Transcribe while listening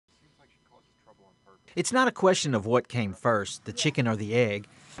It's not a question of what came first, the chicken or the egg.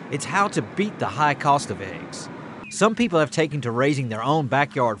 It's how to beat the high cost of eggs. Some people have taken to raising their own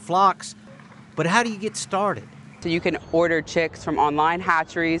backyard flocks, but how do you get started? So you can order chicks from online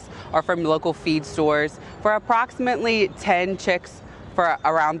hatcheries or from local feed stores for approximately 10 chicks for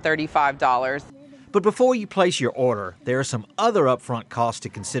around $35. But before you place your order, there are some other upfront costs to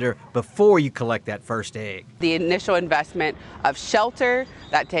consider before you collect that first egg. The initial investment of shelter,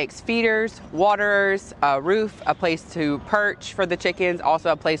 that takes feeders, waterers, a roof, a place to perch for the chickens,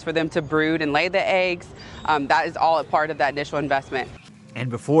 also a place for them to brood and lay the eggs. That is all a part of that initial investment. And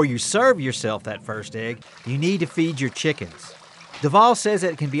before you serve yourself that first egg, you need to feed your chickens. Duvall says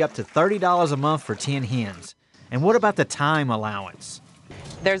that it can be up to $30 a month for 10 hens. And what about the time allowance?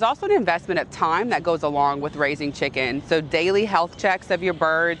 There's also an investment of time that goes along with raising chickens. So daily health checks of your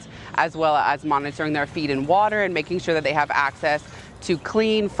birds, as well as monitoring their feed and water and making sure that they have access to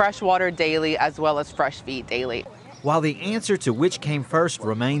clean, fresh water daily, as well as fresh feed daily. While the answer to which came first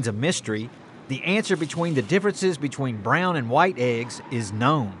remains a mystery, the answer between the differences between brown and white eggs is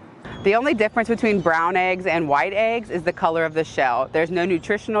known. The only difference between brown eggs and white eggs is the color of the shell. There's no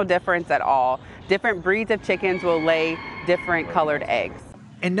nutritional difference at all. Different breeds of chickens will lay different colored eggs.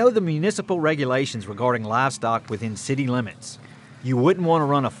 And know the municipal regulations regarding livestock within city limits. You wouldn't want to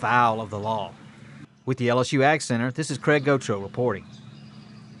run afoul of the law. With the LSU AgCenter, this is Craig Gautreaux reporting.